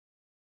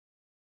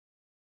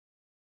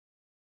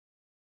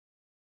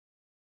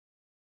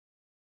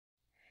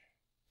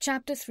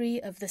Chapter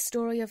 3 of The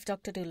Story of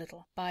Dr.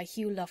 Dolittle by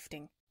Hugh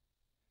Lofting.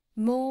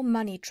 More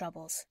Money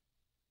Troubles.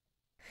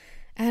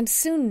 And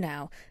soon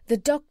now the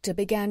doctor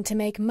began to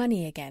make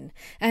money again,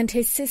 and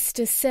his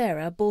sister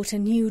Sarah bought a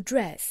new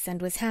dress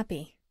and was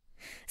happy.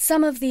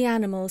 Some of the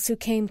animals who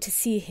came to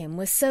see him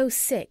were so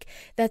sick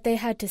that they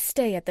had to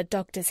stay at the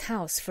doctor's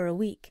house for a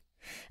week,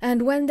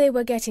 and when they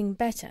were getting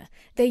better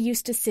they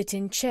used to sit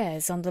in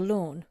chairs on the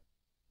lawn.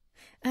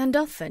 And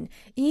often,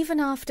 even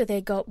after they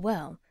got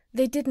well,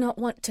 they did not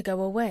want to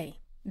go away.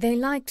 They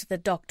liked the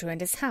doctor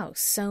and his house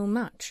so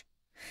much,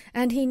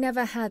 and he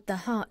never had the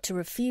heart to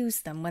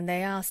refuse them when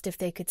they asked if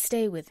they could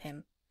stay with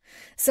him.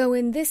 So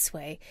in this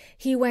way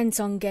he went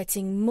on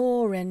getting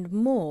more and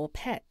more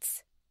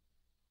pets.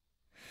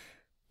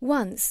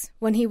 Once,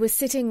 when he was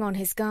sitting on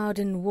his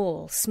garden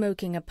wall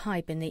smoking a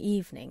pipe in the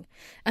evening,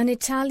 an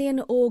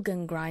Italian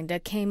organ grinder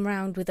came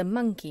round with a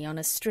monkey on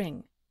a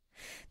string.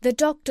 The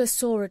doctor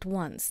saw at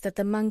once that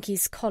the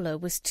monkey's collar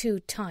was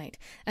too tight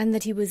and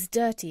that he was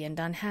dirty and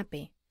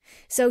unhappy.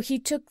 So he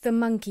took the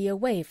monkey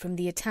away from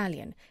the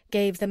Italian,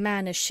 gave the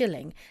man a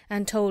shilling,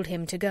 and told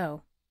him to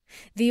go.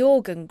 The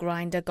organ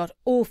grinder got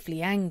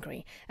awfully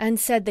angry and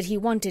said that he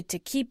wanted to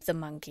keep the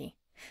monkey,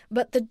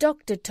 but the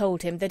doctor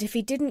told him that if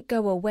he didn't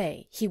go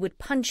away he would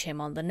punch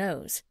him on the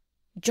nose.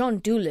 John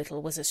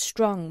Dolittle was a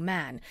strong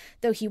man,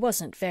 though he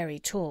wasn't very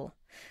tall.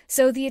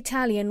 So the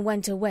Italian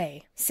went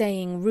away,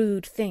 saying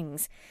rude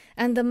things,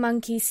 and the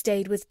monkey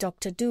stayed with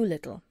Dr.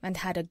 Dolittle and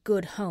had a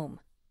good home.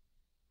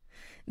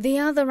 The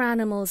other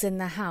animals in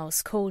the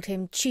house called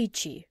him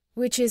Chi-Chi,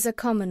 which is a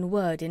common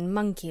word in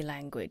monkey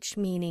language,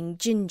 meaning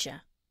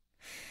ginger.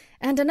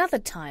 And another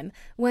time,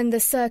 when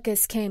the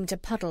circus came to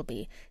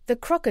Puddleby, the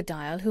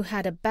crocodile who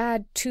had a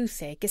bad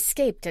toothache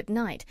escaped at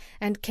night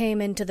and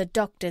came into the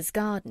doctor's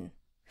garden.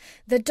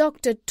 The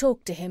doctor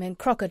talked to him in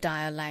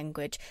crocodile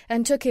language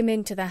and took him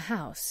into the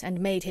house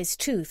and made his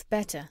tooth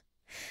better.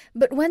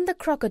 But when the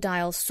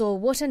crocodile saw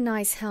what a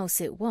nice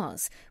house it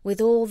was, with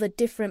all the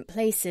different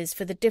places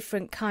for the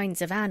different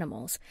kinds of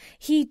animals,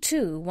 he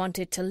too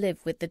wanted to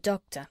live with the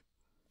doctor.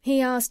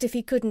 He asked if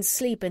he couldn't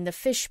sleep in the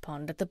fish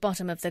pond at the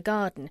bottom of the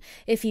garden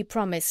if he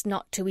promised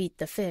not to eat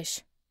the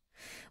fish.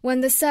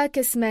 When the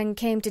circus men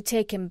came to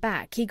take him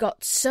back, he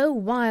got so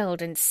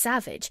wild and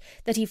savage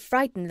that he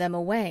frightened them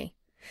away.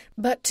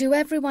 But to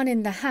everyone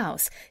in the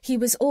house he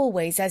was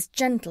always as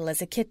gentle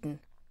as a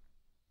kitten.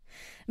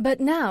 But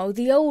now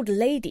the old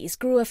ladies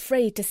grew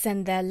afraid to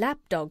send their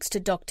lapdogs to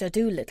Dr.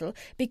 Dolittle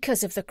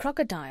because of the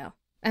crocodile,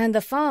 and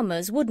the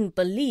farmers wouldn't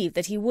believe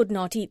that he would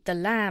not eat the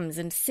lambs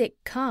and sick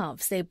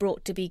calves they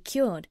brought to be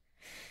cured.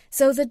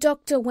 So the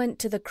doctor went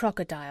to the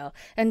crocodile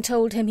and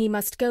told him he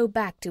must go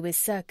back to his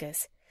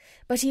circus.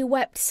 But he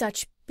wept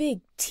such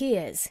big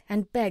tears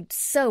and begged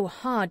so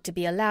hard to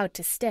be allowed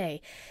to stay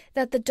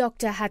that the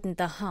doctor hadn't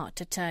the heart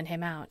to turn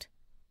him out.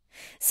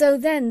 So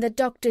then the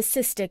doctor's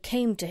sister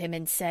came to him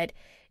and said,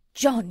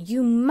 "John,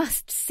 you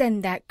must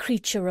send that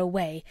creature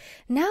away.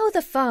 Now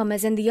the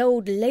farmers and the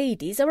old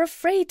ladies are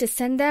afraid to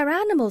send their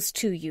animals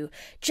to you,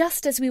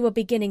 just as we were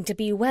beginning to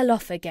be well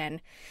off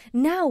again.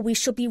 Now we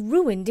shall be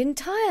ruined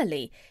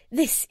entirely.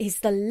 This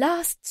is the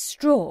last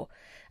straw.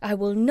 I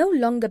will no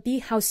longer be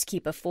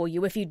housekeeper for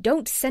you if you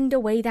don't send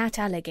away that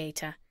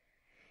alligator."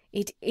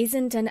 "It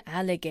isn't an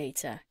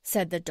alligator,"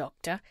 said the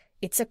doctor.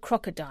 "It's a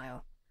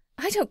crocodile."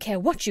 "I don't care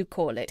what you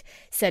call it,"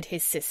 said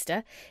his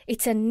sister.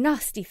 "It's a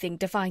nasty thing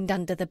to find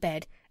under the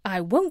bed.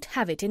 I won't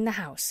have it in the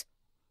house."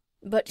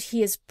 "But he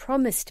has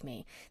promised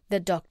me," the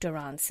doctor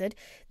answered,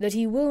 "that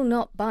he will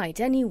not bite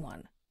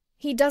anyone.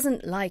 He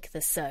doesn't like the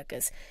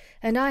circus,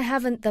 and I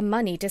haven't the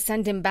money to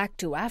send him back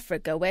to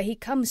Africa where he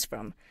comes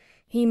from.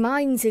 He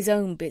minds his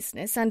own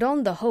business and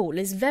on the whole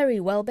is very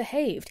well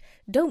behaved.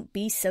 Don't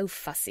be so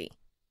fussy."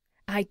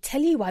 "I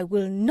tell you I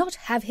will not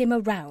have him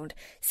around,"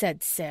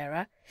 said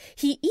Sarah.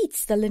 "He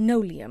eats the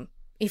linoleum.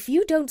 If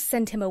you don't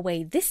send him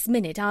away this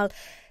minute,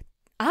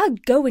 I'll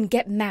go and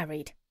get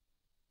married."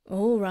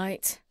 "All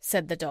right,"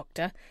 said the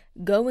doctor.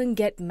 "Go and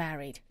get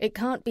married. It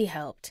can't be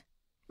helped."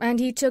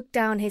 And he took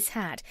down his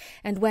hat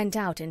and went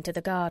out into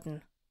the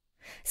garden.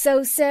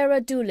 So Sarah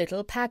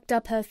Dolittle packed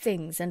up her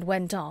things and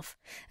went off,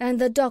 and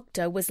the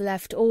doctor was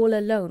left all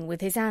alone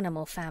with his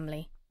animal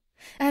family.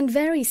 And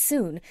very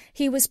soon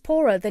he was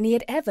poorer than he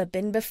had ever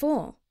been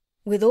before.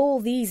 With all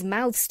these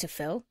mouths to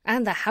fill,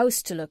 and the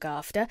house to look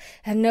after,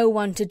 and no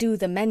one to do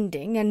the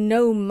mending, and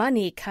no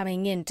money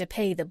coming in to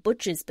pay the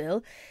butcher's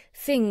bill,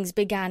 things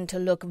began to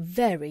look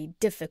very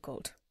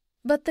difficult.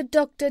 But the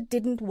doctor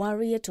didn't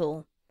worry at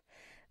all.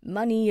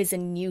 "Money is a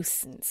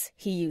nuisance,"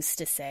 he used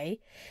to say.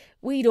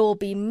 "We'd all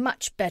be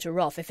much better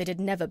off if it had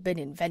never been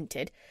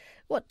invented.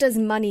 What does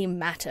money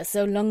matter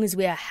so long as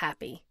we're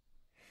happy?"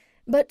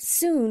 But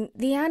soon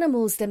the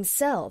animals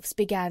themselves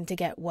began to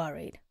get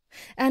worried.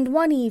 And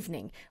one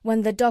evening,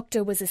 when the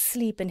doctor was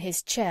asleep in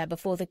his chair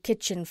before the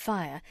kitchen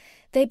fire,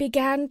 they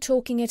began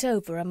talking it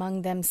over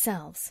among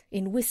themselves,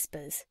 in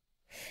whispers.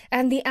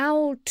 And the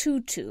owl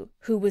Tutu,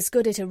 who was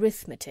good at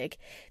arithmetic,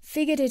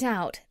 figured it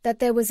out that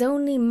there was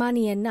only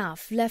money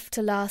enough left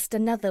to last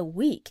another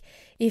week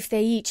if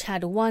they each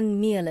had 1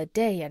 meal a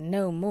day and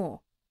no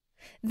more.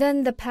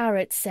 Then the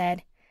parrot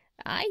said,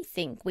 "I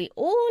think we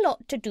all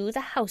ought to do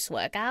the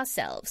housework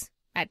ourselves.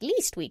 At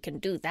least we can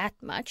do that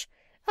much.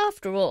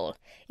 After all,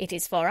 it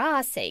is for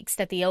our sakes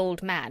that the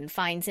old man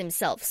finds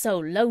himself so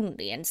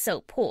lonely and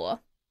so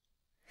poor."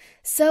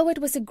 So it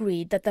was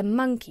agreed that the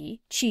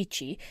monkey,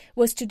 Chi-Chi,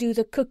 was to do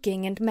the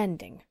cooking and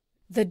mending.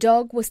 The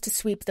dog was to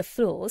sweep the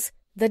floors,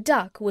 the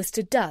duck was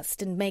to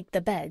dust and make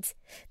the beds,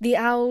 the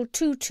owl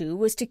Tutu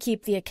was to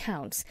keep the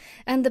accounts,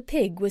 and the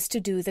pig was to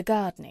do the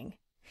gardening.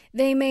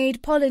 They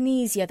made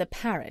Polynesia the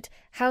parrot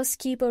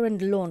housekeeper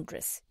and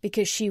laundress,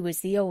 because she was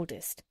the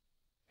oldest.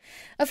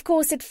 Of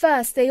course, at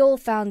first they all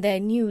found their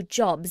new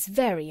jobs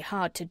very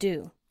hard to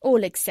do,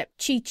 all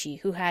except Chi-Chi,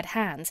 who had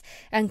hands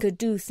and could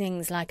do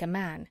things like a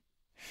man.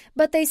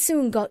 But they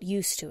soon got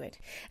used to it,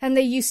 and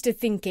they used to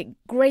think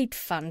it great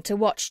fun to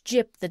watch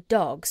Jip the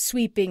dog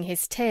sweeping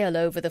his tail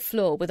over the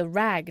floor with a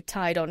rag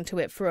tied onto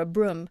it for a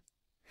broom.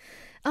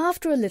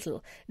 After a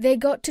little, they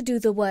got to do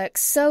the work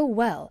so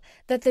well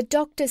that the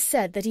doctor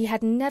said that he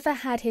had never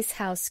had his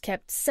house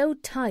kept so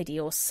tidy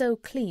or so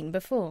clean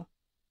before.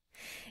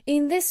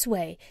 In this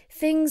way,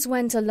 things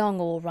went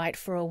along all right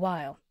for a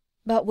while,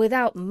 but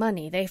without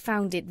money they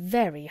found it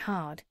very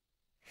hard.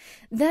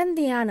 Then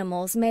the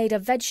animals made a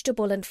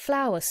vegetable and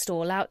flower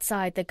stall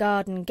outside the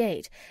garden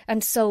gate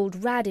and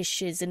sold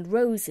radishes and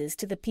roses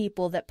to the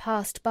people that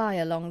passed by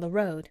along the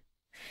road.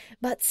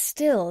 But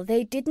still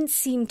they didn't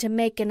seem to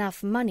make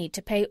enough money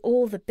to pay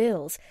all the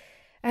bills,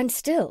 and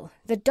still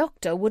the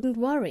doctor wouldn't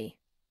worry.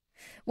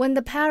 When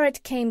the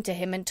parrot came to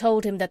him and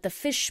told him that the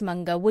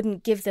fishmonger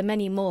wouldn't give them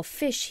any more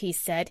fish, he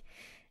said,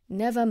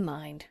 "Never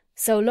mind.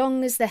 So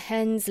long as the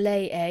hens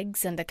lay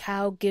eggs and the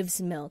cow gives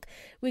milk,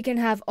 we can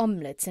have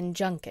omelettes and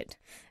junket.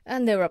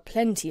 And there are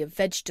plenty of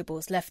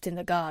vegetables left in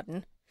the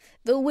garden.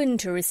 The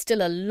winter is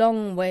still a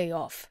long way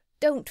off.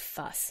 Don't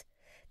fuss.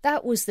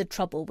 That was the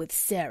trouble with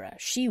Sarah.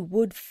 She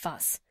would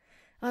fuss.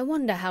 I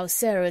wonder how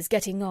Sarah's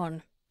getting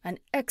on. An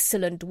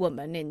excellent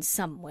woman in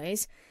some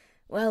ways.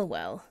 Well,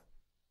 well."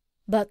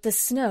 But the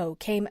snow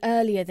came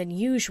earlier than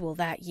usual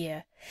that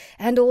year,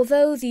 and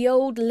although the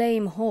old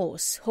lame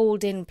horse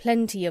hauled in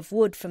plenty of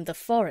wood from the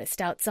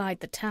forest outside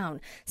the town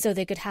so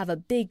they could have a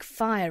big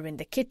fire in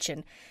the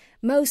kitchen,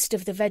 most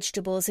of the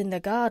vegetables in the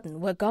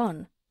garden were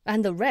gone,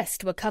 and the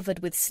rest were covered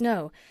with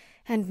snow,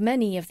 and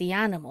many of the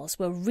animals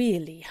were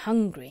really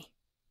hungry.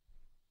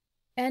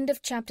 End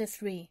of Chapter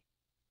 3.